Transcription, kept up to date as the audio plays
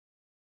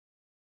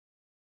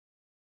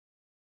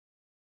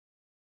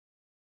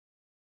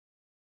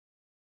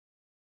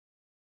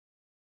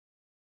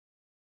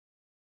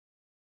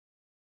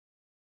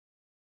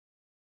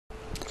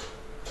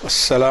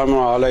السلام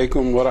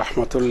علیکم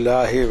ورحمۃ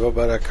اللہ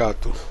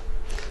وبرکاتہ۔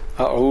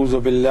 اعوذ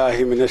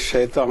باللہ من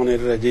الشیطان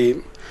الرجیم،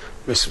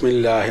 بسم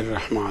اللہ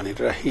الرحمن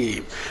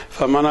الرحیم۔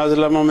 فمن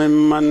اظلم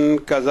ممن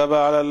کذب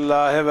علی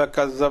اللہ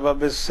وکذب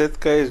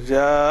بالصدق اذ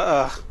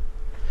جاءہ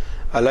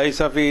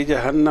الیس فی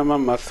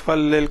جہنم مثوی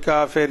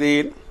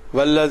للکافرین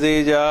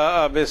والذی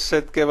جاء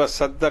بالصدق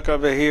وصدق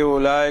بہ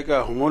اولئک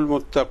هم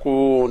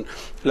المتقون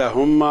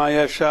لهم ما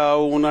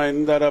یشاءون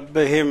عند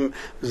ربهم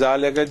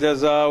ذلک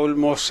جزاء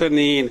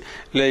المحسنین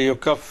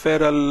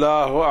لیکفر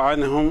اللہ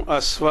عنہم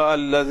اسوأ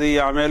الذی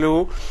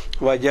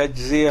عملوا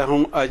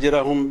ویجزیہم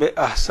اجرہم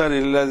بأحسن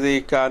الذی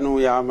كانوا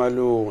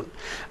یعملون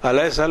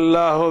الیس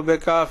اللہ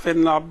بکاف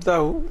عبدہ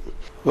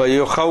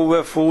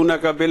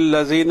ویخوفونک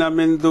بالذین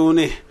من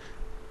دونہ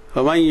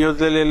ومن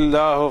يضلل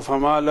الله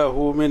فما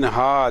له من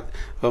هاد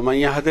ومن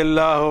يهد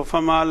الله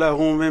فما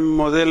له من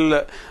مضل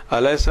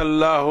أليس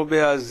الله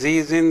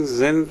بعزيز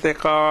ذي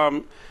انتقام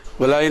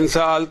ولئن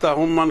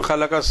سألتهم من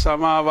خلق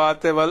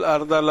السماوات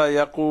والأرض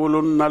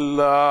ليقولن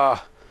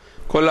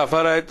الله قل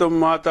أفرأيتم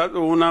ما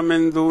تدعون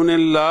من دون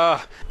الله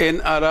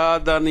إن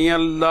أرادني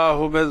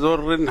الله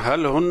بضر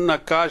هل هن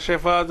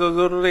كاشفات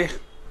ضره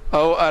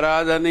أو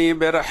أرادني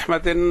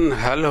برحمة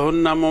هل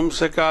هن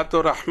ممسكات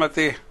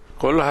رحمته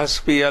قل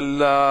حسبی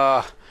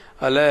اللہ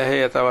علیہ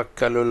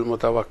یتوکل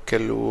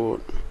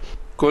المتوکلون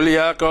قل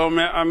یا قوم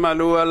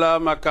اعملوا علی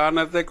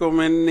مکانتکم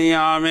انی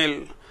عامل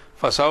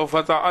فسوف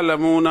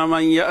تعلمون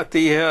من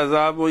یأتیہ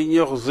عذاب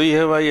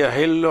یخزیہ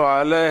ویحل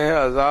علیہ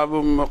عذاب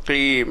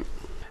مقیم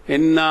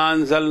انا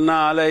انزلنا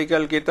علیک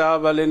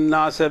الکتاب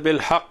للناس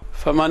بالحق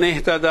فمن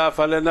اہتدى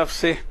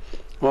فلنفسہ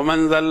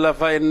ومن ضل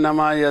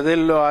فانما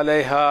یضل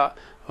علیہا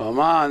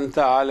وما انت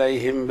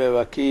علیہم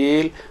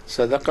بوکیل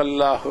صدق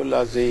اللہ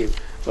العظیم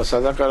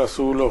وصدق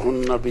رسوله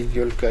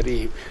النبی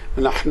الکریم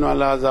نحن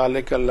على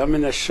ذلك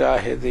لمن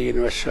الشاہدین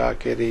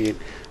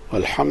والشاکرین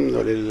والحمد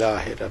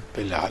للہ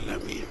رب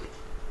العالمین۔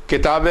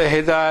 کتاب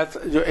ہدایت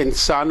جو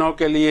انسانوں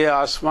کے لیے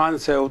آسمان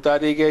سے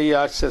اتاری گئی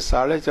آج سے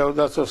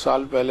 1450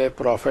 سال پہلے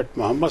پروفٹ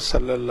محمد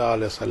صلی اللہ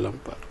علیہ وسلم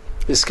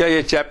پر، اس کا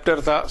یہ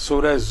چیپٹر تھا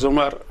سورہ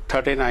زمر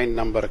 39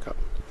 نمبر کا،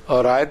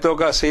 اور آیتوں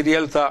کا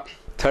سیریل تھا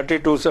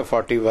 32 سے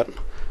 41۔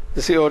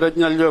 اسی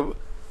اوریجنل جو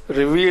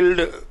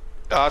ریویلڈ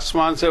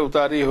آسمان سے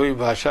اتاری ہوئی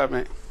بھاشا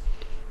میں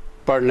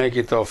پڑھنے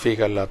کی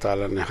توفیق اللہ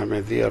تعالیٰ نے ہمیں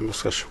دی، ہم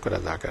اس کا شکر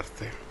ادا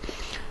کرتے ہیں۔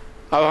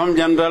 اب ہم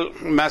جنرل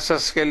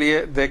میسج کے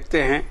لیے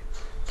دیکھتے ہیں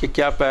کہ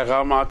کیا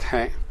پیغامات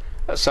ہیں۔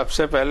 سب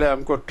سے پہلے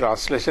ہم کو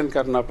ٹرانسلیشن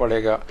کرنا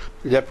پڑے گا،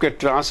 جبکہ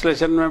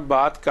ٹرانسلیشن میں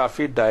بات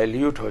کافی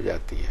ڈائلیوٹ ہو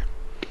جاتی ہے،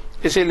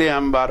 اسی لیے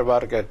ہم بار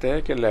بار کہتے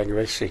ہیں کہ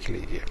لینگویج سیکھ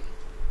لیجئے۔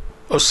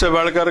 اس سے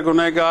بڑھ کر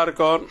گنہگار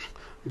کون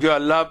جو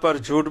اللہ پر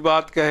جھوٹ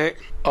بات کہے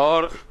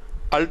اور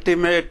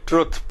الٹیمیٹ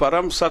ٹروتھ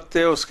پرم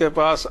ستیہ اس کے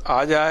پاس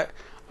آ جائے،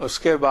 اس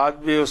کے بعد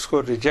بھی اس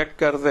کو ریجیکٹ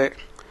کر دے۔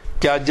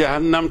 کیا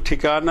جہنم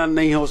ٹھکانہ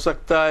نہیں ہو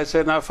سکتا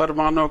ایسے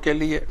نافرمانوں کے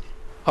لیے؟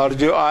 اور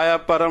جو آیا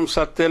پرم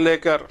ستیہ لے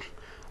کر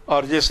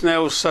اور جس نے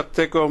اس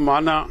ستیہ کو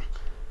مانا،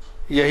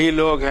 یہی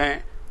لوگ ہیں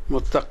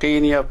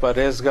متقین یا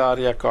پرہیزگار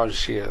یا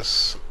کانشیس۔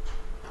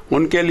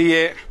 ان کے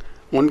لیے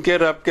ان کے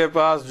رب کے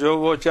پاس جو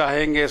وہ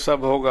چاہیں گے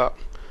سب ہوگا،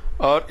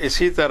 اور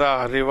اسی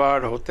طرح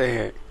ریوارڈ ہوتے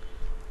ہیں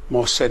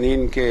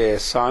محسنین کے،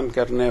 احسان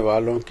کرنے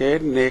والوں کے،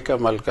 نیک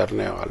عمل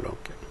کرنے والوں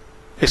کے۔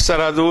 اس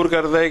طرح دور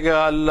کر دے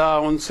گا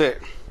اللہ ان سے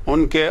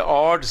ان کے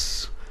آڈز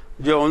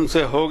جو ان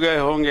سے ہو گئے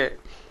ہوں گے،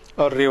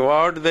 اور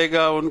ریوارڈ دے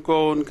گا ان کو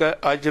ان کا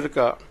اجر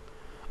کا،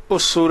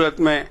 اس صورت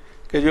میں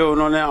کہ جو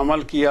انہوں نے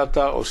عمل کیا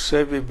تھا اس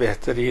سے بھی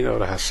بہترین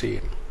اور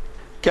حسین۔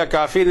 کیا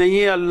کافی نہیں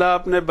ہے اللہ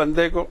اپنے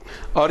بندے کو؟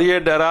 اور یہ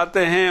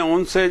ڈراتے ہیں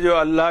ان سے جو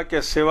اللہ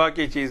کے سوا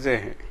کی چیزیں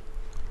ہیں،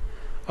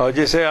 اور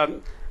جسے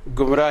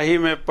گمراہی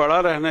میں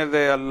پڑا رہنے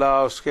دے اللہ،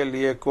 اس کے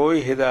لیے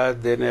کوئی ہدایت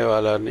دینے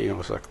والا نہیں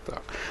ہو سکتا،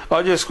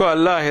 اور جس کو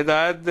اللہ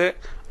ہدایت دے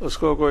اس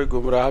کو کوئی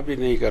گمراہ بھی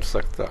نہیں کر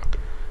سکتا۔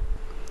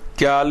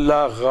 کیا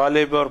اللہ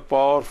غالب اور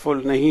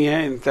پاورفل نہیں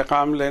ہے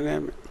انتقام لینے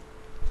میں؟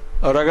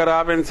 اور اگر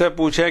آپ ان سے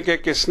پوچھیں کہ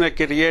کس نے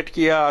کریٹ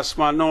کیا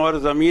آسمانوں اور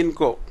زمین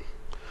کو،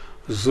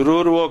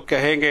 ضرور وہ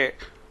کہیں گے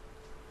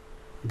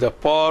the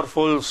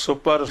powerful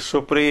super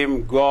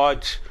supreme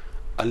God,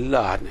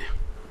 اللہ نے۔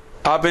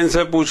 آپ ان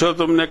سے پوچھو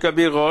تم نے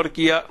کبھی غور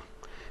کیا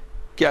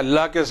کہ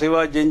اللہ کے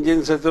سوا جن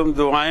جن سے تم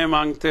دعائیں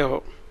مانگتے ہو،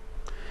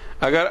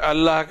 اگر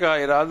اللہ کا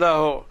ارادہ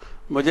ہو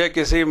مجھے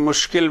کسی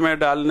مشکل میں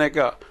ڈالنے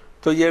کا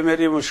تو یہ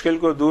میری مشکل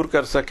کو دور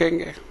کر سکیں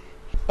گے؟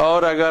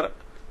 اور اگر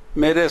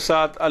میرے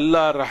ساتھ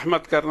اللہ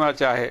رحمت کرنا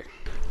چاہے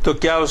تو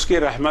کیا اس کی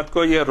رحمت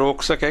کو یہ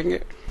روک سکیں گے؟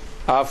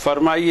 آپ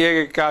فرمائیے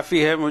کہ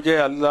کافی ہے مجھے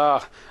اللہ،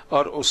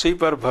 اور اسی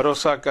پر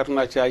بھروسہ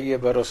کرنا چاہیے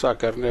بھروسہ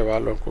کرنے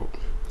والوں کو۔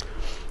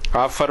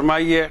 آپ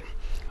فرمائیے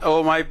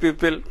او مائی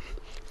پیپل،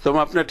 تم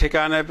اپنے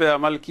ٹھکانے پہ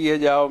عمل کیے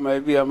جاؤ، میں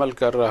بھی عمل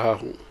کر رہا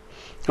ہوں۔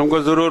 تم کو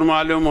ضرور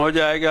معلوم ہو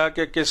جائے گا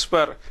کہ کس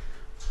پر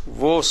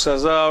وہ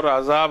سزا اور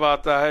عذاب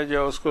آتا ہے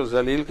جو اس کو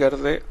ذلیل کر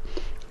دے،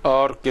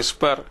 اور کس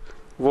پر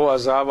وہ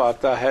عذاب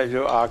آتا ہے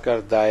جو آ کر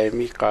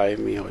دائمی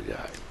قائمی ہو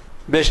جائے۔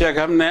 بے شک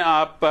ہم نے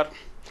آپ پر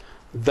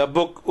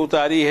بک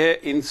اتاری ہے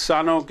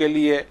انسانوں کے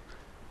لیے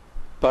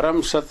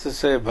परम सत्य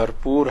से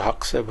भरपूर,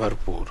 हक से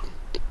भरपूर।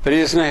 फिर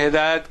जिसने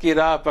हिदायत की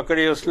राह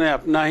पकड़ी उसने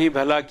अपना ही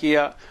भला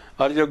किया,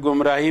 और जो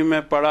गुमराही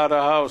में पड़ा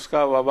रहा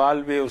उसका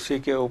वबाल भी उसी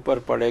के ऊपर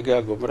पड़ेगा,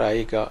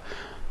 गुमराही का।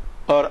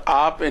 और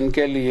आप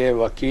इनके लिए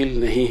वकील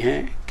नहीं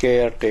हैं,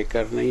 केयर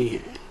टेकर नहीं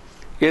हैं।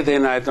 ये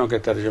इन आयतों के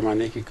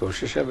तर्जुमाने की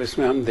कोशिश है। अब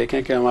इसमें हम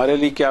देखें कि हमारे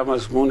लिए क्या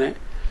मजमून है,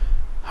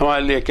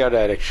 हमारे लिए क्या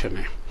डायरेक्शन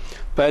है।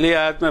 पहली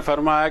आयत में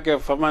फरमाया कि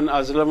फमन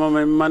अज़लम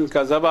मिम्मन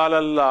कज़ब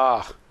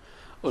अलल्लाह,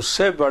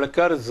 उससे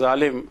बढ़कर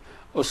जालिम,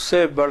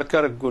 उससे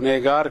बढ़कर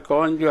गुनहगार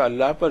कौन जो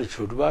अल्लाह पर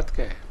झूठ बात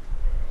कहे,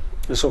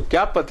 उसको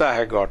क्या पता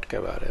है गॉड के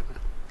बारे में।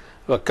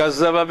 वह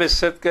कज़्ज़ब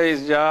बिस्सिद्क़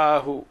इज़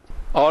जाअहू,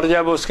 और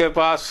जब उसके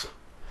पास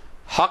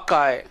हक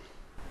आए,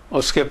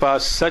 उसके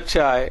पास सच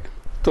आए,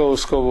 तो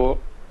उसको वो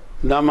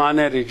न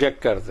माने,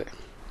 रिजेक्ट कर दे।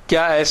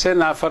 क्या ऐसे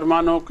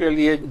नाफरमानों के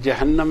लिए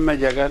जहन्नम में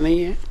जगह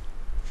नहीं है?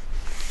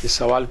 ये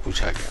सवाल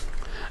पूछा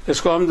गया।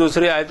 इसको हम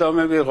दूसरी आयतों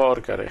में भी गौर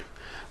करें।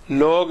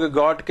 लोग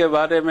गॉड के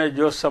बारे में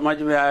जो समझ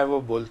में आए वो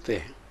बोलते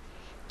हैं,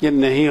 ये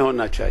नहीं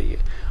होना चाहिए।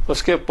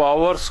 उसके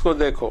पावर्स को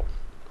देखो,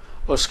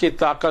 उसकी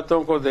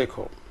ताकतों को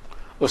देखो,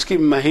 उसकी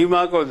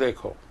महिमा को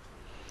देखो,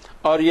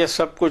 और ये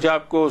सब कुछ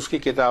आपको उसकी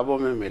किताबों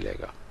में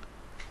मिलेगा।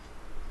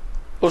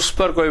 उस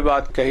पर कोई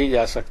बात कही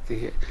जा सकती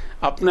है।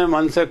 अपने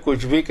मन से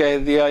कुछ भी कह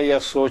दिया या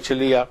सोच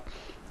लिया,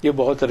 ये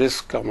बहुत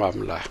रिस्क का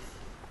मामला है।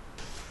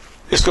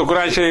 इसको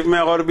कुरान शरीफ में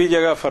और भी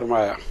जगह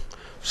फरमाया।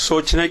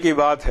 सोचने की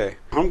बात है,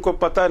 हमको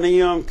पता नहीं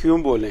है हम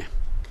क्यों बोलें,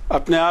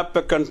 अपने आप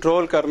पे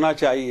कंट्रोल करना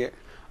चाहिए,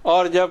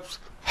 और जब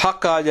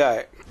हक आ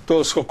जाए तो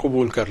उसको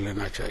कबूल कर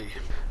लेना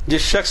चाहिए।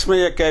 जिस शख्स में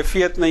यह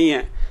कैफियत नहीं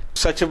है,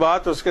 सच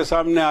बात उसके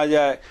सामने आ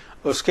जाए,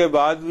 उसके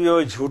बाद भी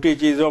वो झूठी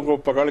चीज़ों को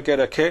पकड़ के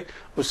रखे,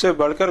 उससे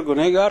बढ़कर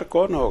गुनहगार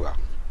कौन होगा।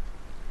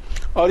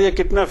 और ये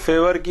कितना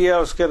फेवर किया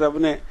उसके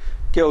रब ने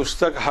कि उस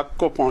तक हक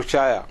को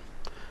पहुंचाया।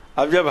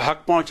 अब जब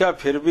हक पहुंचा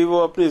फिर भी वो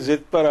अपनी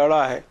जिद पर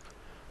अड़ा है,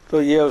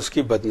 तो ये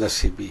उसकी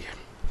बदनसीबी है।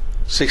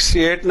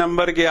 68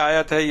 नंबर की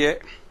आयत है ये,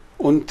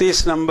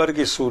 29 नंबर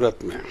की सूरत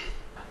में।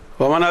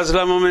 वमन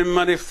अज़लम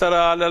मिम्मन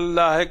इफ्तरा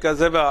अलल्लाहि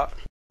कज़िबा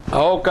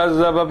औ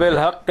कज़्ज़ब बिल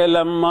हक़्क़ि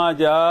लम्मा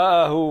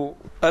जाअहू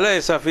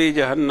अलैसा फ़ी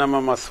जहन्नम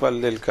मस्वल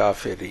लिल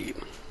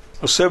काफ़िरीन।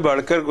 उससे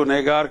बढ़कर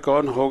गुनहगार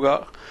कौन होगा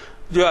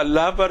जो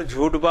अल्लाह पर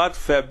झूठ बात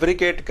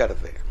फैब्रिकेट कर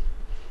दे।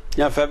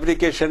 या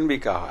फैब्रिकेशन भी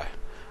कहा है,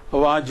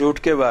 वहाँ झूठ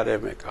के बारे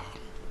में कहा।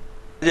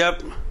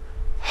 जब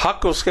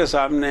हक उसके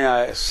सामने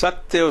आए,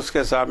 सत्य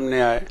उसके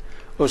सामने आए,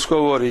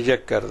 उसको वो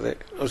रिजेक्ट कर दे,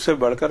 उससे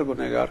बढ़कर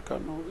गुनहगार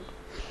कौन होगा।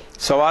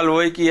 सवाल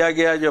वही किया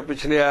गया जो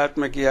पिछली आयत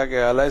में किया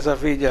गया, अलैसा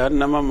फ़ी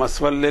जहन्नम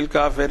मस्वल लिल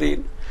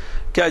काफ़िरीन।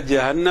 क्या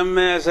जहन्नम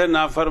में ऐसे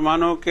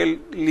नाफरमानों के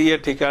लिए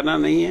ठिकाना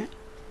नहीं है?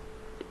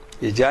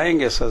 ये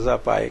जाएंगे, सजा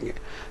पाएंगे।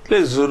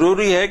 इसलिए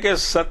जरूरी है कि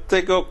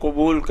सत्य को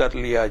कबूल कर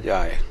लिया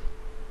जाए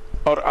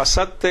और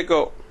असत्य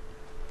को,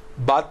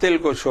 बातिल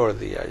को छोड़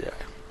दिया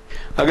जाए।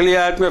 अगली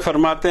आयत में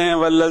फरमाते हैं,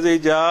 वल्लज़ी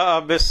जाअ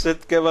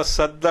बिस्सिद्क़ि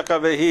वसद्दक़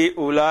बिही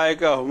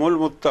उलाइका हुमुल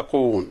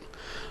मुत्तक़ून।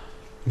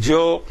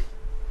 जो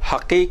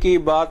हकीकी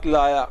बात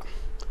लाया,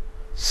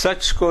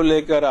 सच को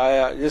लेकर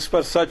आया, जिस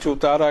पर सच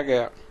उतारा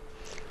गया,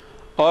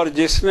 और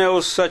जिसने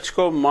उस सच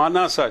को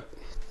माना सच,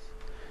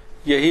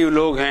 यही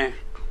लोग हैं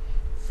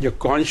जो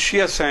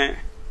कॉन्शियस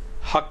हैं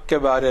हक के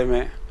बारे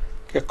में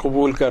कि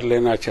कबूल कर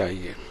लेना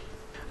चाहिए।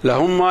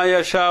 लहुम मा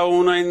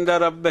यशाऊन इंद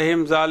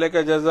रब्बिहिम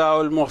ज़ालिका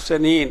जज़ाउल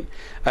मुहसिनीन।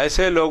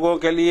 ऐसे लोगों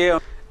के लिए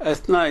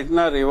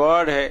इतना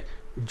रिवॉर्ड है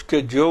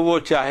कि जो वो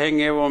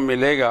चाहेंगे वो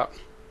मिलेगा,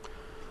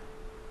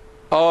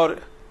 और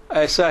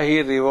ऐसा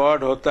ही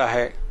रिवॉर्ड होता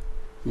है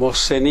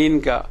मुहसिनीन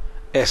का,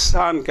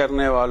 एहसान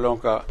करने वालों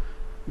का,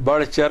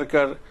 बढ़ चढ़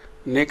कर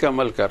नेक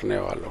अमल करने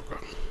वालों का।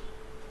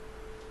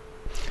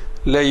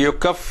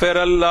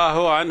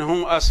 लयुकफ्फिरल्लाहु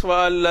अन्हुम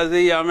अस्वा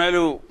अल्लज़ी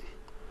अमलू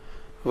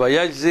व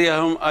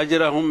यजज़ियहुम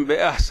अजरहुम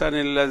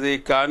बिअहसनिल्लज़ी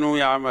कानू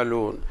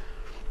यामलून।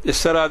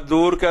 इस तरह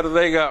दूर कर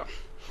देगा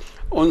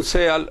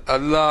उनसे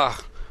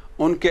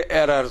अल्लाह उनके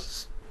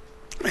एरर्स।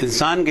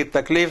 इंसान की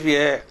तकलीफ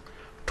यह है,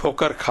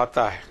 ठोकर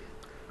खाता है,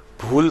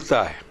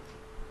 भूलता है,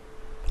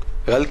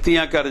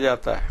 गलतियां कर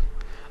जाता है,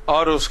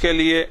 और उसके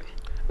लिए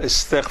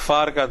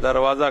इस्तिग़फ़ार का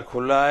दरवाज़ा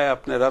खुला है,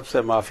 अपने रब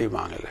से माफ़ी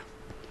मांग ले।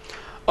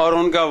 और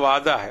उनका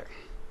वादा है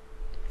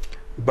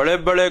बड़े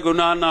बड़े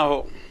गुनाह ना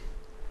हो।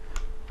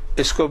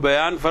 इसको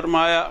बयान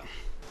फरमाया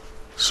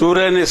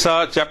सूरह निसा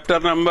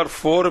चैप्टर नंबर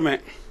 4 में,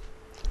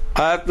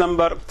 आयत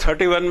नंबर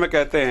 31 में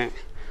कहते हैं,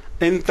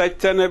 इन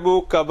तज्तनिबू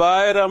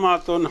कबाइर मा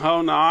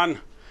तुनहौना अन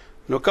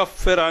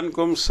नुकफ्फिर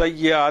अन्कुम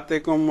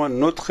सय्यातिकुम व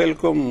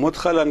नुदखिलकुम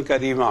मुदखलन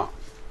करीमा।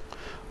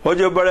 वो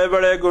जो बड़े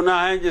बड़े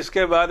गुनाह हैं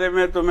जिसके बारे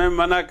में तुम्हें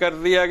मना कर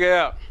दिया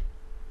गया,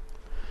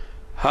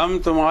 हम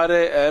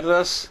तुम्हारे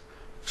एरर्स,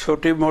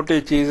 छोटी मोटी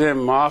चीज़ें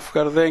माफ़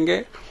कर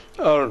देंगे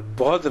और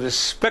बहुत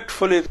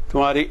रिस्पेक्टफुली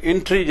तुम्हारी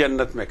एंट्री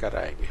जन्नत में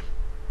कराएंगे।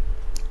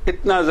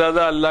 इतना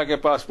ज़्यादा अल्लाह के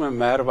पास में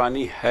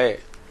मेहरबानी है,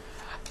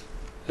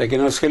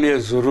 लेकिन उसके लिए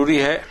ज़रूरी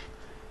है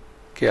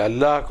कि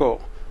अल्लाह को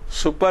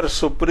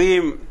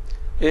सुप्रीम,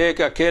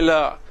 एक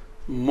अकेला,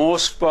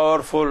 मोस्ट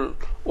पावरफुल,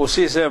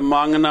 उसी से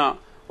मांगना,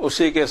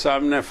 उसी के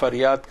सामने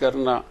फरियाद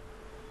करना,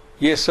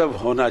 یہ سب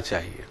ہونا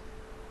چاہیے.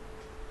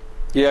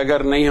 یہ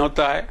اگر نہیں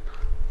ہوتا ہے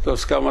تو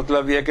اس کا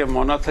مطلب یہ کہ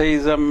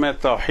مونوتھئزم میں،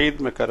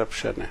 توحید میں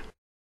کرپشن ہے.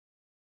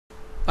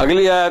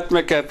 اگلی آیت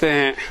میں کہتے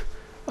ہیں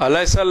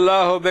الیس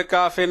اللہ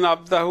بکاف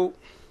عبدہ،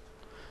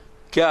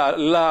 کیا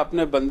اللہ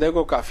اپنے بندے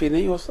کو کافی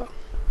نہیں ہوتا؟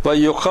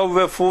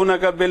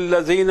 وَيُخَوِّفُونَكَ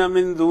بِالَّذِينَ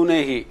مِن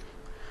دُونِهِ،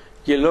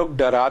 یہ لوگ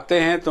ڈراتے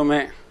ہیں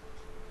تمہیں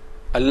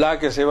اللہ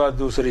کے سوا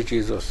دوسری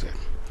چیزوں سے،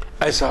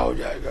 ایسا ہو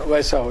جائے گا،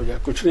 ویسا ہو جائے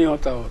گا. کچھ نہیں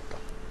ہوتا،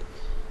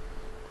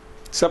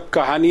 سب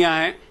کہانیاں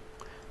ہیں،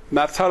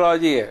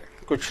 میتھولوجی ہے،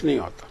 کچھ نہیں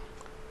ہوتا.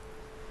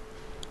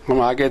 ہم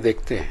آگے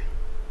دیکھتے ہیں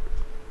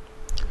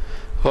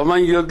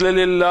وَمَن يُضْلِلِ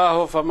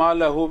اللَّهُ فَمَا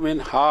لَهُ مِنْ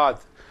هَادٍ،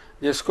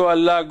 جس کو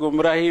اللہ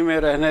گمراہی میں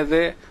رہنے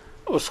دے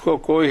اس کو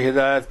کوئی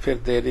ہدایت پھر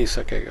دے نہیں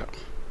سکے گا.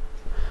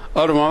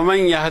 اور وَمَن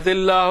يَهْدِ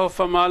اللَّهُ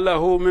فَمَا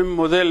لَهُ مِن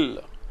مُضِلٍّ،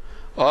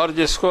 اور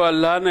جس کو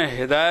اللہ نے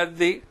ہدایت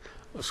دی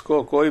اس کو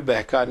کوئی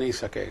بہکا نہیں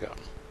سکے گا.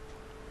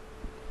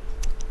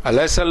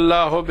 أَلَيْسَ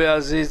اللَّهُ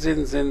بِعَزِيزٍ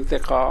ذِي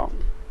انتقام،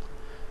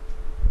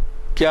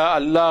 کیا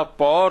اللہ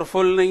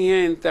پاورفل نہیں ہے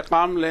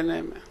انتقام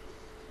لینے میں؟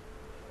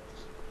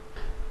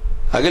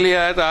 اگلی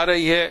آیت آ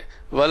رہی ہے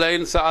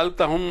وَلَئِن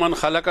سَأَلْتَهُم مَّنْ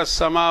خَلَقَ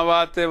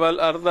السَّمَاوَاتِ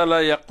وَالْأَرْضَ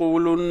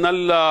لَيَقُولُنَّ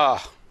اللَّهُ.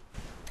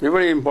 یہ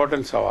بڑی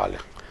امپورٹنٹ سوال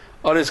ہے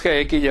اور اس کا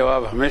ایک ہی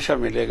جواب ہمیشہ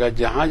ملے گا،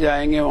 جہاں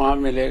جائیں گے وہاں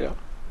ملے گا.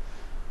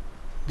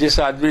 جس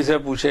آدمی سے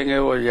پوچھیں گے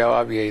وہ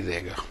جواب یہی دے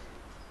گا.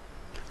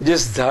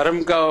 جس دھرم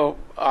کا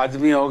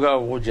آدمی ہوگا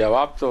وہ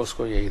جواب تو اس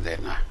کو یہی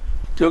دینا ہے،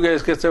 کیونکہ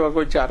اس کے سوا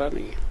کوئی چارہ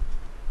نہیں ہے.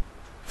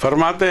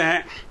 فرماتے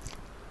ہیں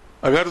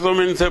اگر تم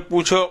ان سے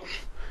پوچھو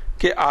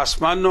کہ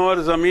آسمانوں اور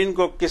زمین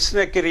کو کس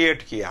نے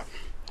کریٹ کیا،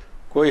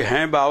 کوئی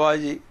ہیں بابا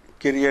جی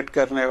کریٹ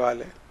کرنے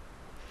والے،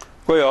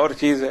 کوئی اور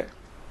چیز ہے؟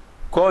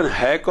 کون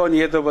ہے کون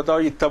یہ تو بتاؤ.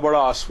 اتنا بڑا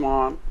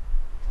آسمان،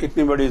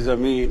 اتنی بڑی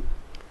زمین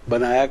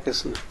بنایا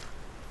کس نے؟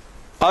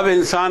 اب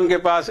انسان کے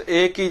پاس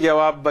ایک ہی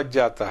جواب بچ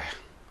جاتا ہے،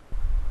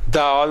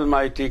 دا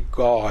آلمائٹی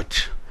گاڈ.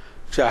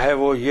 چاہے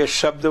وہ یہ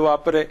شبد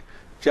واپرے،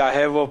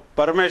 چاہے وہ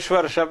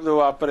پرمیشور شبد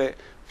واپرے،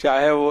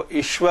 چاہے وہ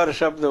ایشور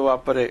شبد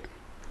واپرے،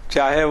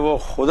 چاہے وہ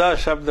خدا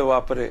شبد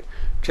واپرے،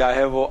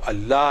 چاہے وہ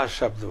اللہ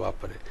شبد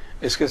واپرے،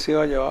 اس کے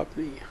سوا جواب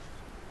نہیں ہے.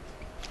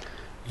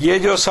 یہ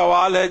جو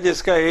سوال ہے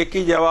جس کا ایک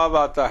ہی جواب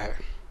آتا ہے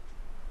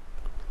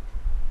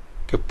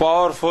کہ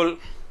پاورفل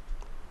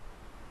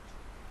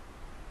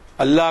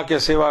اللہ کے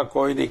سوا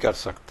کوئی نہیں کر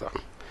سکتا.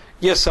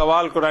 یہ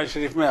سوال قرآن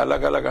شریف میں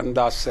الگ الگ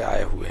انداز سے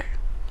آئے ہوئے ہیں.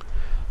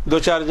 دو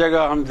چار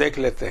جگہ ہم دیکھ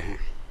لیتے ہیں.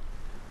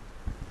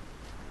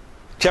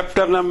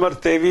 چیپٹر نمبر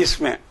 23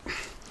 میں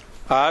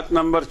آیت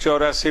نمبر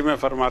 84 میں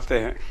فرماتے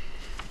ہیں،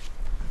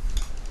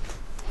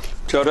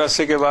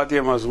 84 کے بعد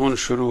یہ مضمون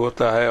شروع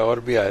ہوتا ہے اور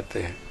بھی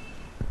آیتیں ہیں.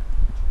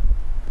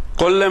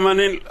 قُل لِّمَنِ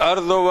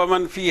الْأَرْضُ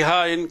وَمَنْ فِيهَا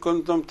إِن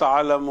كُنتُمْ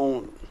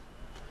تَعْلَمُونَ.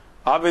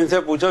 آپ ان سے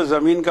پوچھو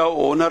زمین کا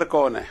اونر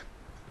کون ہے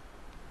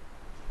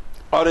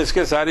اور اس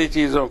کے ساری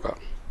چیزوں کا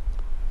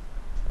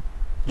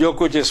جو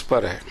کچھ اس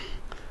پر ہے.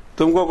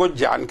 تم کو کچھ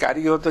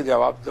جانکاری ہو تو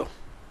جواب دو.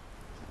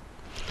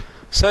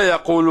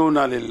 سَيَقُولُونَ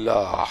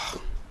لِلَّهِ،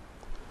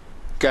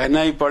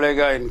 کہنا ہی پڑے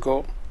گا ان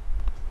کو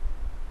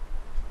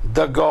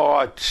the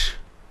God,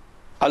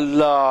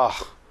 Allah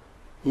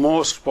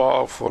most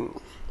powerful.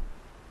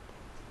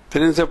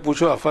 پھر ان سے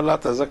پوچھو افلا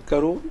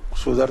تذکرون،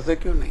 سدھرتے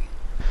کیوں نہیں؟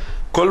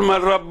 قل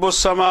من رب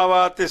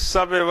السماوات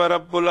السبع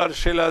ورب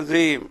العرش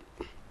العظیم.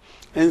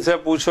 ان سے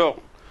پوچھو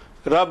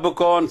رب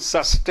کون،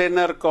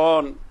 سسٹینر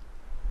کون،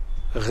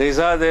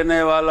 غذا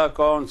دینے والا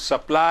کون،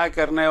 سپلائی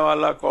کرنے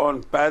والا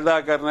کون، پیدا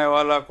کرنے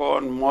والا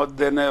کون، موت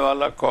دینے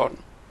والا کون،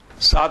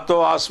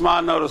 ساتوں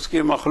آسمان اور اس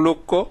کی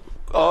مخلوق کو،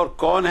 اور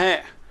کون ہے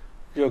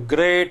جو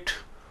گریٹ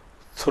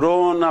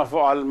تھرون آف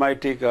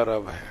آلمائٹی کا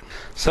رب ہے.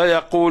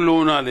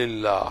 سیقولون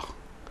للہ،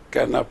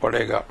 کہنا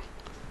پڑے گا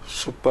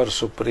سپر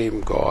سپریم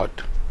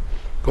گاڈ.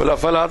 قل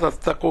افلا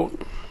تتقون،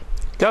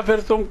 کیا پھر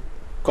تم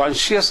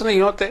کانشیس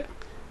نہیں ہوتے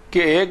کہ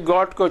ایک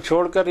گاڈ کو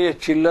چھوڑ کر یہ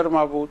چلر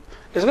معبود؟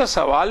 اس کا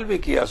سوال بھی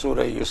کیا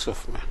سورہ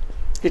یوسف میں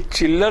کہ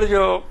چلر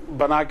جو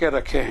بنا کے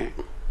رکھے ہیں،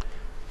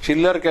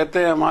 چلر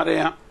کہتے ہیں ہمارے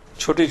یہاں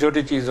چھوٹی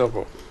چھوٹی چیزوں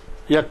کو،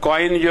 یا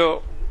کوائن جو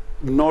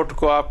نوٹ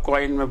کو آپ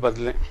کوائن میں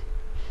بدلیں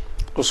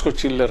اس کو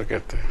چلر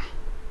کہتے ہیں.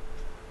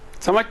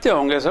 سمجھتے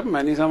ہوں گے سب،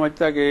 میں نہیں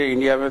سمجھتا کہ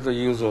انڈیا میں تو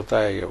یوز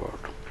ہوتا ہے یہ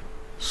ورڈ.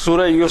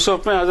 سورہ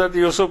یوسف میں حضرت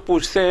یوسف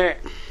پوچھتے ہیں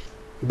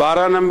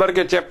 12 نمبر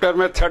کے چیپٹر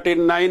میں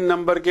 39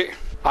 نمبر کی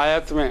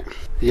آیت میں،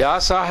 یا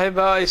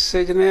صاحبہ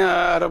السجن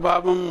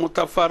ارباب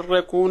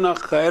متفرقون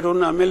خیر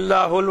ام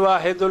اللہ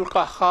الواحد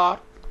القہار.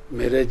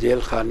 میرے جیل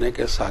خانے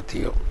کے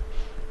ساتھیوں،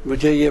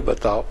 مجھے یہ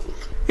بتاؤ،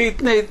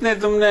 اتنے اتنے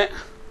تم نے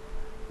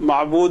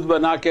معبود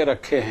بنا کے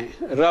رکھے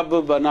ہیں، رب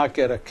بنا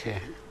کے رکھے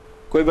ہیں،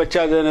 کوئی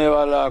بچہ دینے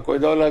والا، کوئی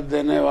دولت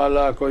دینے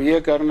والا، کوئی یہ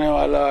کرنے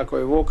والا،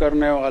 کوئی وہ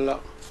کرنے والا،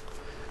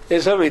 یہ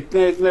سب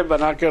اتنے اتنے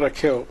بنا کے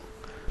رکھے ہو،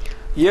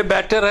 یہ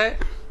بیٹر ہے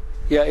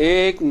یا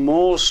ایک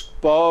موسٹ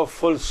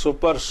پاورفل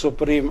سپر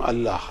سپریم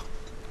اللہ؟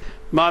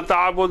 ما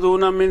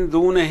تعبدون من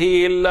دونہ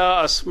الا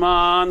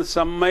اسماء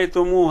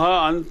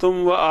سمیتموها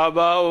انتم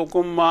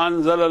وآباؤکم ما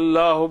انزل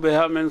اللہ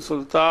بها من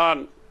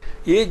سلطان.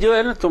 یہ جو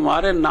ہے نا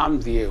تمہارے نام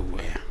دیے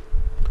ہوئے ہیں،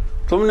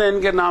 تم نے ان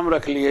کے نام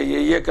رکھ لیے،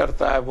 یہ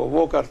کرتا ہے،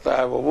 وہ کرتا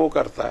ہے، وہ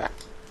کرتا ہے،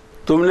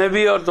 تم نے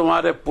بھی اور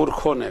تمہارے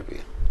پرکھوں نے بھی۔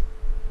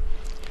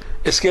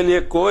 اس کے لیے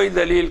کوئی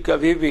دلیل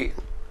کبھی بھی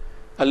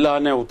اللہ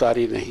نے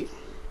اتاری نہیں۔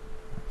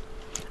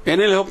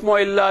 ان الحکم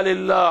الا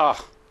للہ،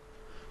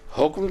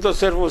 حکم تو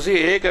صرف اسی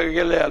ایک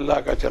اکیلے اللہ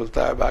کا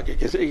چلتا ہے، باقی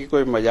کسی کی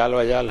کوئی مجال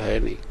وجال ہے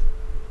نہیں۔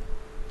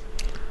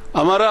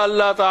 امر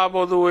اللہ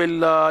تعبدوا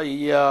الا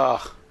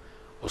ایاہ،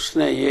 اس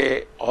نے یہ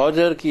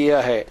آرڈر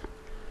کیا ہے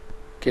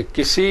کہ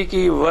کسی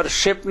کی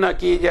ورشپ نہ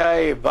کی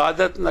جائے،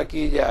 عبادت نہ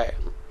کی جائے،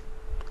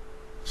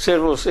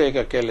 صرف اس ایک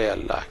اکیلے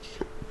اللہ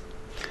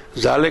کی۔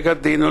 ذالک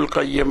الدین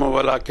القیم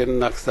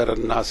ولکن اکثر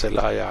الناس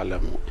لا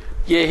یعلمون،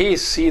 یہی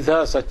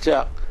سیدھا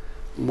سچا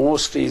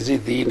موسٹ ایزی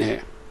دین ہے،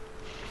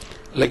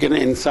 لیکن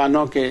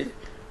انسانوں کے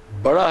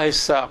بڑا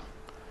حصہ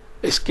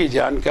اس کی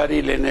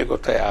جانکاری لینے کو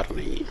تیار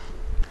نہیں ہے۔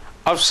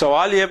 اب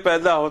سوال یہ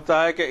پیدا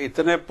ہوتا ہے کہ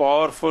اتنے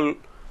پاورفل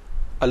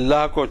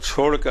اللہ کو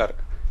چھوڑ کر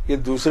یہ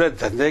دوسرے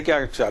دھندے کیا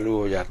چالو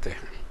ہو جاتے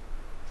ہیں؟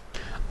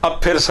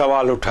 اب پھر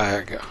سوال اٹھایا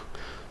گیا،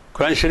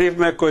 قرآن شریف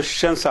میں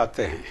کوشچنس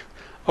آتے ہیں،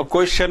 اور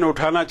کوشچن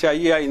اٹھانا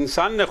چاہیے،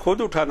 انسان نے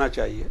خود اٹھانا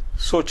چاہیے۔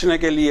 سوچنے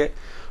کے لیے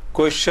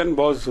کوشچن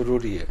بہت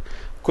ضروری ہے،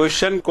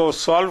 کوشچن کو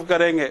سالو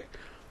کریں گے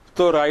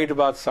تو رائٹ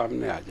بات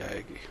سامنے آ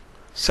جائے گی،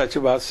 سچ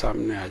بات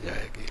سامنے آ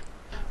جائے گی۔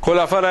 قل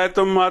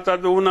افرأیتم ما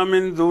تدعون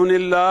من دون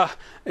اللہ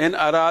ان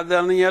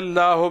ارادنی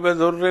اللہ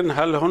بضر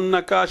هل ہن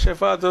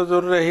کاشفات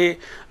ضرہ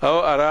او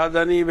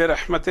ارادنی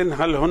برحمت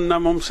هل ہن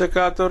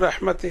ممسکات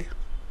رحمتہ۔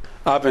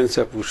 آپ ان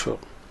سے پوچھو،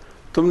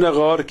 تم نے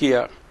غور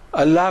کیا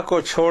اللہ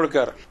کو چھوڑ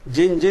کر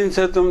جن جن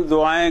سے تم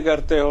دعائیں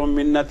کرتے ہو،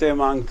 منتیں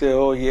مانگتے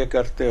ہو، یہ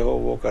کرتے ہو،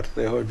 وہ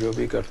کرتے ہو، جو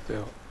بھی کرتے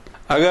ہو،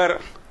 اگر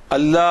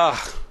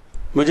اللہ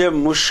مجھے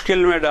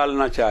مشکل میں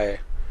ڈالنا چاہے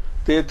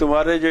تو یہ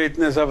تمہارے جو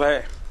اتنے سب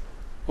ہے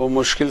وہ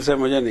مشکل سے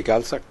مجھے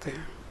نکال سکتے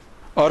ہیں،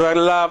 اور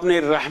اللہ اپنی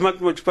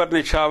رحمت مجھ پر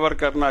نچھاور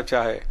کرنا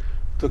چاہے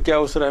تو کیا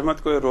اس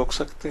رحمت کو یہ روک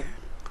سکتے ہیں؟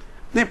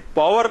 نہیں،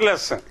 پاور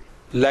لیس ہیں،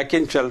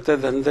 لیکن چلتے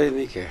دھندے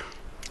نہیں کہ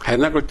ہے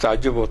نا، کچھ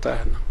تعجب ہوتا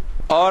ہے نا۔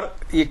 اور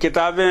یہ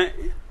کتابیں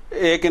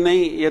ایک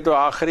نہیں، یہ تو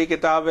آخری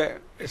کتاب ہے،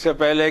 اس سے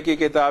پہلے کی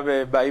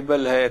کتابیں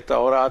بائبل ہے،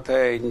 تورات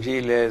ہے،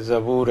 انجیل ہے،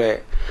 زبور ہے،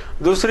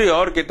 دوسری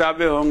اور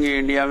کتابیں ہوں گی،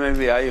 انڈیا میں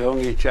بھی آئی ہوں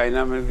گی،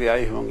 چائنا میں بھی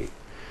آئی ہوں گی۔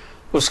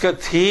 اس کا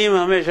تھیم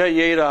ہمیشہ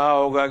یہی رہا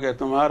ہوگا کہ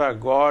تمہارا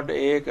گاڈ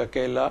ایک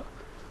اکیلا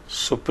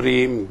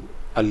سپریم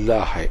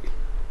اللہ ہے۔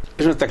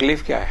 اس میں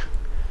تکلیف کیا ہے؟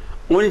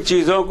 ان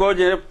چیزوں کو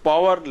جو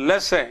پاور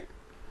لیس ہیں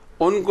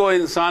ان کو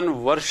انسان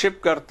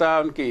ورشپ کرتا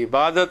ہے، ان کی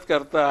عبادت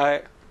کرتا ہے،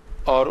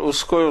 اور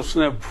اس کو اس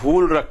نے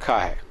بھول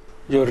رکھا ہے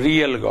جو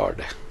ریئل گاڈ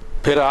ہے۔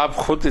 پھر آپ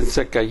خود ان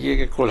سے کہیے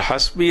کہ قل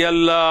حسبی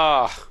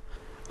اللہ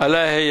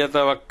علیہ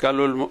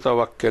یتوکل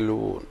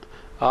المتوکلون،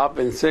 آپ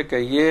ان سے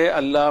کہیے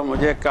اللہ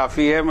مجھے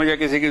کافی ہے، مجھے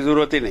کسی کی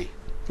ضرورت ہی نہیں،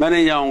 میں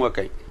نہیں جاؤں گا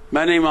کہیں،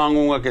 میں نہیں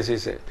مانگوں گا کسی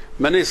سے،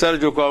 میں نہیں سر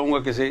جھکاؤں گا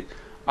کسی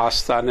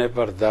آستانے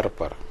پر، در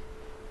پر،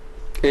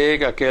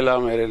 ایک اکیلا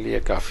میرے لیے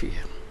کافی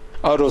ہے،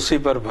 اور اسی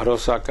پر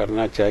بھروسہ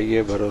کرنا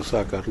چاہیے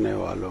بھروسہ کرنے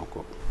والوں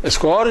کو۔ اس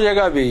کو اور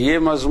جگہ بھی یہ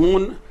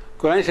مضمون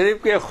قرآن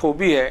شریف کی ایک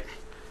خوبی ہے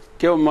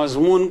کہ وہ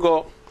مضمون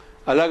کو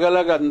الگ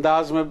الگ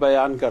انداز میں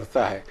بیان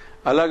کرتا ہے،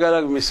 الگ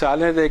الگ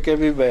مثالیں دے کے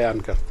بھی بیان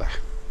کرتا ہے۔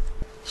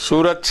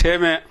 سورت 6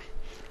 میں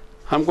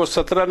ہم کو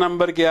 17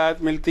 نمبر کی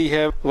آیت ملتی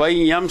ہے، وَإِن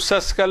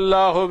يَمْسَسْكَ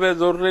اللَّهُ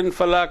بِضُرٍّ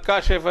فَلَا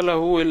كَاشِفَ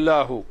لَهُ إِلَّا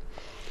هُوَ،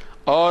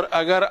 اور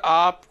اگر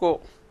آپ کو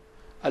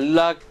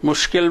اللہ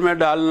مشکل میں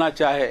ڈالنا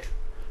چاہے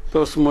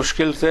تو اس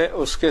مشکل سے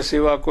اس کے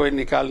سوا کوئی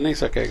نکال نہیں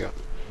سکے گا۔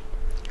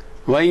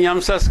 وَإِن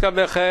يَمْسَسْكَ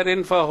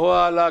بِخَيْرٍ فَهُوَ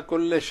عَلَى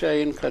كُلِّ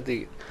شَيْءٍ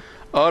قَدِيرٌ،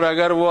 اور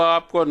اگر وہ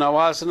آپ کو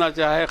نوازنا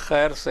چاہے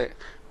خیر سے،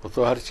 وہ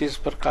تو ہر چیز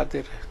پر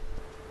قادر ہے۔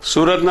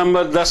 سورت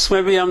نمبر 10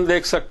 میں بھی ہم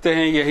دیکھ سکتے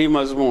ہیں یہی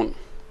مضمون۔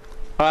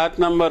 آیت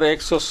نمبر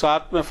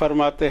 107 میں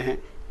فرماتے ہیں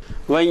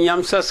وَإِن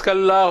يَمْسَسْكَ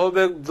اللَّهُ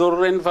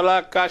بِضُرٍّ فَلَا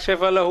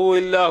كَاشِفَ لَهُ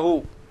إِلَّا هُوَ،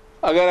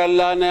 اگر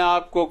اللہ نے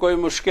آپ کو کوئی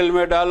مشکل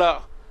میں ڈالا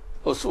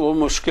وہ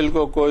مشکل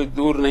کو کوئی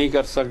دور نہیں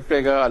کر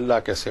سکے گا اللہ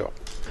کے سوا۔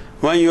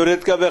 وَإِن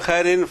يُرِدْكَ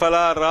بِخَيْرٍ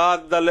فَلَا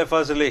رَادَّ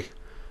لِفَضْلِهِ،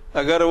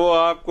 اگر وہ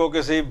آپ کو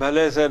کسی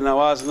بھلے سے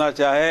نوازنا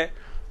چاہے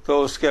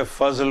تو اس کے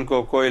فضل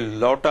کو کوئی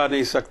لوٹا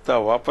نہیں سکتا،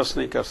 واپس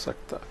نہیں کر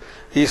سکتا۔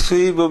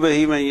 يُصِيبُ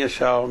بِهِ مَن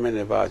يَشَاءُ مِنْ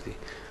عِبَادِهِ،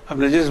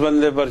 اپنے جس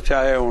بندے پر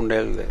چاہے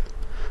اونڈیل دے۔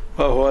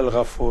 وَهُوَ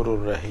الْغَفُورُ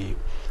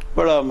الرَّحِيمُ،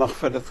 بڑا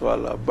مغفرت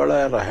والا،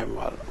 بڑا رحم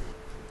والا۔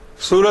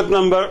 سورت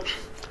نمبر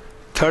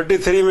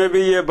 33 میں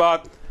بھی یہ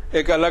بات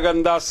ایک الگ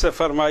انداز سے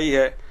فرمائی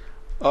ہے،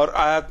 اور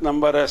آیت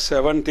نمبر ہے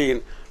 17،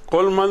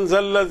 قُلْ مَنْ ذَا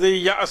الَّذِي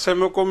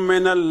يَعْصِمُكُم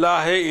مِّنَ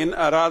اللَّهِ إِنْ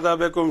أَرَادَ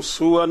بِكُمْ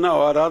سُوءًا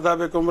أَوْ أَرَادَ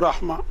بِكُمْ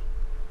رَحْمَةً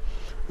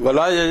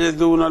وَلَا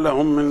يَجِدُونَ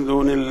لَهُم مِّن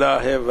دُونِ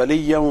اللَّهِ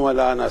وَلِيًّا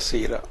وَلَا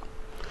نَصِيرًا۔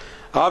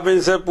 آپ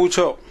ان سے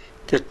پوچھو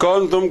کہ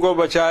کون تم کو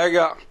بچائے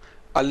گا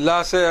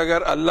اللہ سے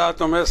اگر اللہ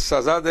تمہیں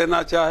سزا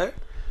دینا چاہے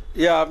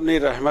یا اپنی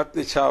رحمت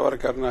نچھاور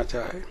کرنا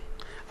چاہے؟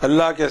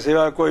 اللہ کے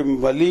سوا کوئی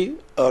ولی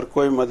اور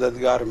کوئی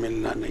مددگار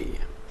ملنا نہیں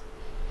ہے۔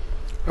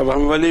 اب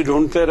ہم ولی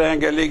ڈھونڈتے رہیں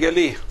گلی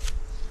گلی،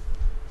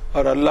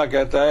 اور اللہ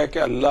کہتا ہے کہ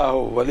اللہ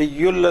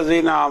ولی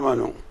الذین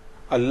آمنوا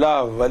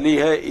اللہ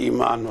ولی ہے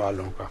ایمان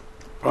والوں کا.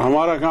 اور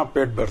ہمارا کہاں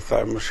پیٹ بھرتا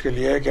ہے. مشکل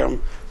یہ ہے کہ ہم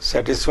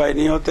سیٹسفائی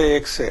نہیں ہوتے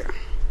ایک سے،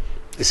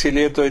 اسی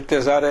لیے تو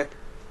اتنے سارے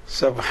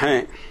سب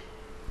ہیں.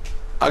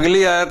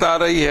 اگلی آیت آ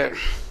رہی ہے،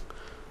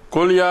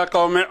 قُلْ يَا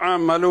قَوْمِ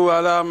اعْمَلُوا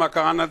عَلَىٰ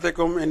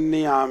مَكَانَتِكُمْ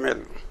إِنِّي عَامِلٌ.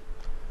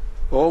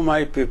 او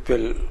مائی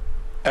پیپل،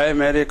 اے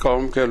میرے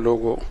قوم کے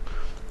لوگوں،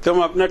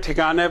 تم اپنے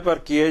ٹھکانے پر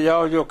کیے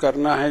جاؤ جو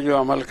کرنا ہے، جو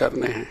عمل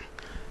کرنے ہیں.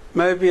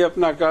 میں بھی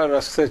اپنا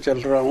راستے چل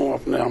رہا ہوں،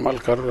 اپنے عمل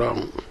کر رہا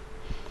ہوں.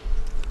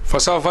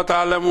 فَسَوْفَ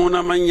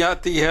تَعْلَمُونَ مَنْ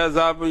يَأْتِيهِ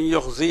عَذَابٌ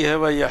يُخْزِيهِ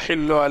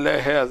وَيَحِلُّ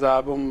عَلَيْهِ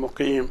عَذَابٌ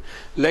مُقِيمٌ.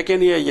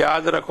 لیکن یہ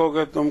یاد رکھو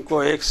کہ تم کو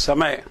ایک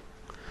سمے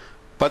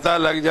پتہ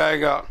لگ جائے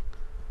گا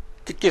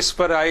کہ کس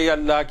پر آئی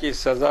اللہ کی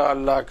سزا،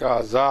 اللہ کا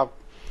عذاب،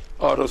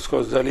 اور اس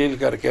کو ذلیل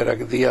کر کے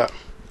رکھ دیا،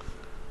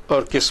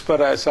 اور کس پر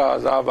ایسا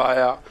عذاب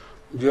آیا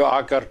جو آ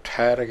کر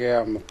ٹھہر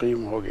گیا،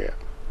 مقیم ہو گیا.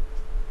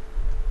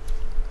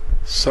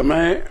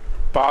 سمے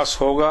پاس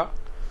ہوگا،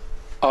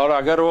 اور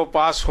اگر وہ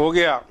پاس ہو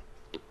گیا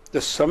تو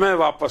سمے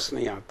واپس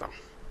نہیں آتا.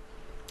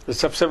 یہ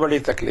سب سے بڑی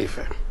تکلیف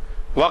ہے،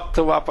 وقت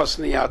واپس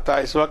نہیں آتا.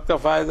 اس وقت کا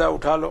فائدہ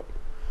اٹھا لو،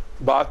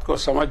 بات کو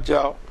سمجھ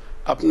جاؤ،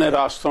 اپنے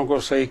راستوں کو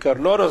صحیح کر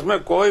لو. اور اس میں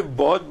کوئی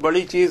بہت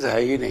بڑی چیز ہے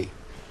ہی نہیں.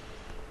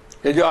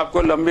 یہ جو آپ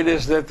کو لمبی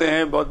لسٹ دیتے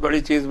ہیں، بہت بڑی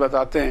چیز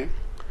بتاتے ہیں،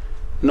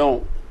 نو،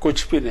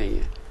 کچھ بھی نہیں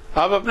ہے.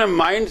 آپ اپنے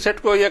مائنڈ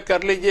سیٹ کو یہ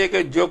کر لیجئے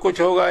کہ جو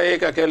کچھ ہوگا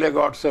ایک اکیلے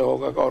گاڈ سے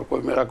ہوگا، اور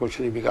کوئی میرا کچھ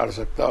نہیں بگاڑ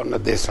سکتا اور نہ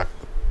دے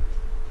سکتا.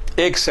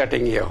 ایک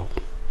سیٹنگ یہ ہو.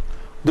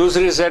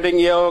 دوسری سیٹنگ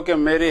یہ ہو کہ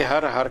میری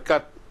ہر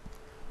حرکت،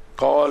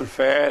 قول،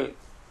 فعل،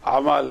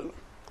 عمل،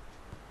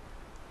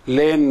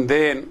 لین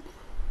دین،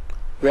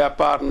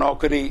 ویاپار،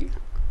 نوکری،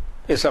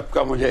 یہ سب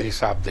کا مجھے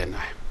حساب دینا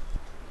ہے.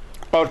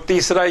 اور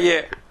تیسرا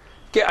یہ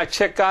کہ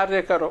اچھے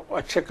کاریہ کرو،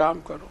 اچھے کام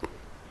کرو.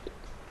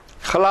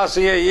 خلاص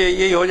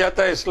یہی ہو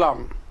جاتا ہے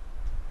اسلام.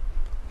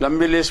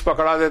 لمبی لسٹ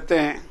پکڑا دیتے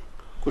ہیں،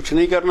 کچھ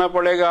نہیں کرنا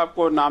پڑے گا آپ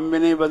کو، نام بھی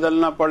نہیں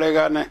بدلنا پڑے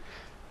گا، نہ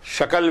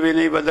شکل بھی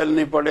نہیں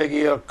بدلنی پڑے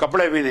گی، اور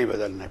کپڑے بھی نہیں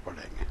بدلنے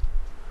پڑیں گے.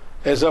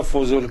 یہ سب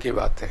فضول کی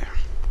باتیں ہیں.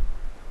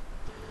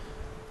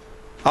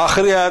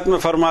 آخری آیت میں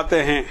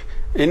فرماتے ہیں،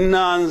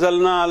 اِنَّا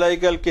أَنزَلْنَا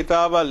عَلَيْكَ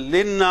الْكِتَابَ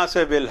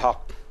لِلنَّاسِ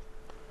بِالْحَقِّ.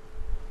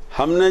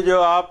 ہم نے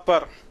جو آپ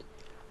پر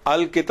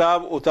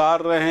الکتاب اتار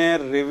رہے ہیں،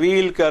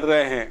 ریویل کر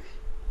رہے ہیں،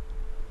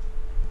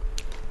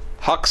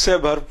 حق سے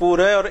بھرپور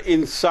ہے اور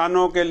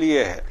انسانوں کے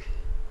لیے ہے.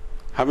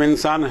 ہم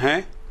انسان ہیں،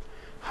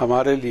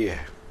 ہمارے لیے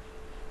ہے.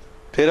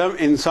 پھر ہم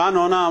انسان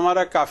ہونا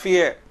ہمارا کافی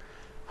ہے.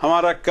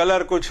 ہمارا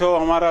کلر کچھ ہو،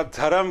 ہمارا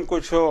دھرم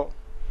کچھ ہو،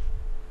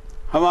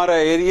 ہمارا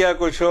ایریا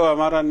کچھ ہو،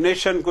 ہمارا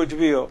نیشن کچھ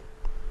بھی ہو،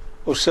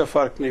 اس سے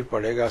فرق نہیں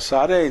پڑے گا.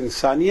 سارے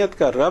انسانیت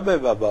کا رب ہے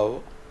بابا.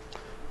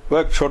 وہ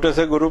ایک چھوٹے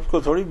سے گروپ کو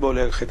تھوڑی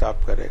بولے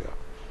خطاب کرے گا،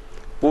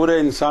 پورے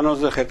انسانوں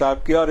سے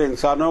خطاب کیا. اور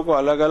انسانوں کو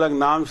الگ الگ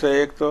نام سے،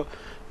 ایک تو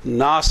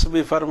ناس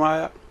بھی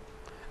فرمایا،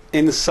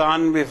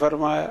 انسان بھی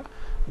فرمایا،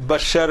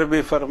 بشر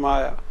بھی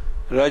فرمایا،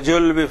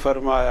 رجل بھی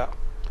فرمایا،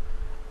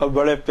 اور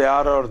بڑے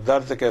پیار اور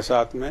درد کے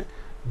ساتھ میں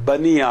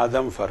بنی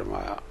آدم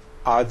فرمایا.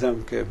 آدم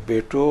کے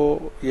بیٹو،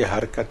 یہ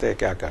حرکتیں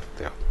کیا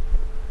کرتے ہو.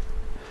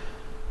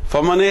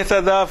 فمن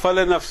اہتدی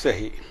فلنفسہ،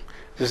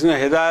 جس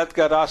نے ہدایت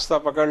کا راستہ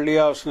پکڑ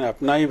لیا اس نے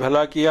اپنا ہی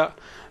بھلا کیا.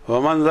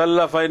 ومن ضل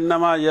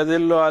فانما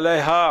یضل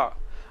علیہا،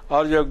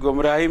 اور جو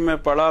گمراہی میں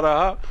پڑا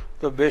رہا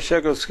تو بے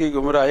شک اس کی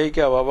گمراہی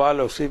کا وبال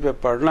اسی پہ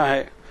پڑنا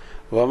ہے.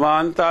 وما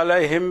انت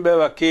علیہم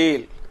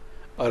بوکیل،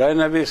 اور اے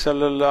نبی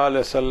صلی اللہ علیہ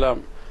وسلم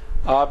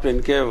آپ ان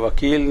کے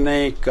وکیل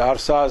نہیں،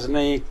 کارساز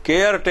نہیں،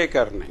 کیئر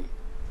ٹیکر نہیں.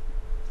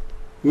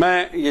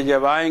 میں یہ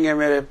جب آئیں گے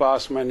میرے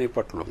پاس میں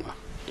نپٹ لوں گا،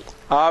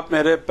 آپ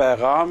میرے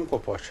پیغام کو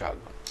پہنچا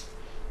دو.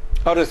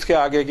 اور اس کے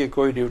آگے کی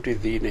کوئی ڈیوٹی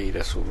دی نہیں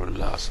رسول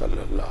اللہ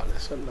صلی اللہ علیہ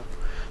وسلم.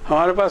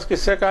 ہمارے پاس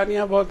قصے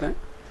کہانیاں بہت ہیں،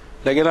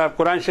 لیکن آپ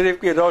قرآن شریف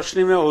کی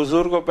روشنی میں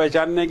حضور کو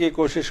پہچاننے کی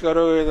کوشش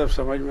کرو گے تب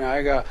سمجھ میں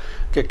آئے گا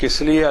کہ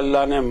کس لیے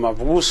اللہ نے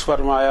مبعوث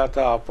فرمایا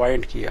تھا،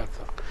 اپوائنٹ کیا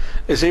تھا.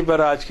 اسی پر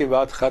آج کی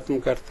بات ختم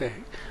کرتے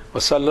ہیں.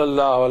 وصلی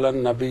اللہ علی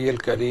النبی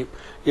الکریم.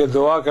 یہ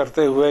دعا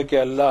کرتے ہوئے کہ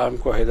اللہ ہم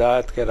کو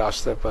ہدایت کے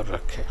راستے پر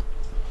رکھے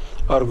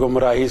اور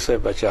گمراہی سے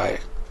بچائے.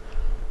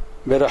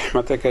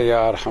 برحمتک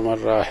یا ارحم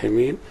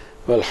الراحمین،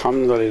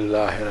 والحمد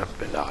للہ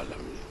رب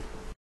العالمین.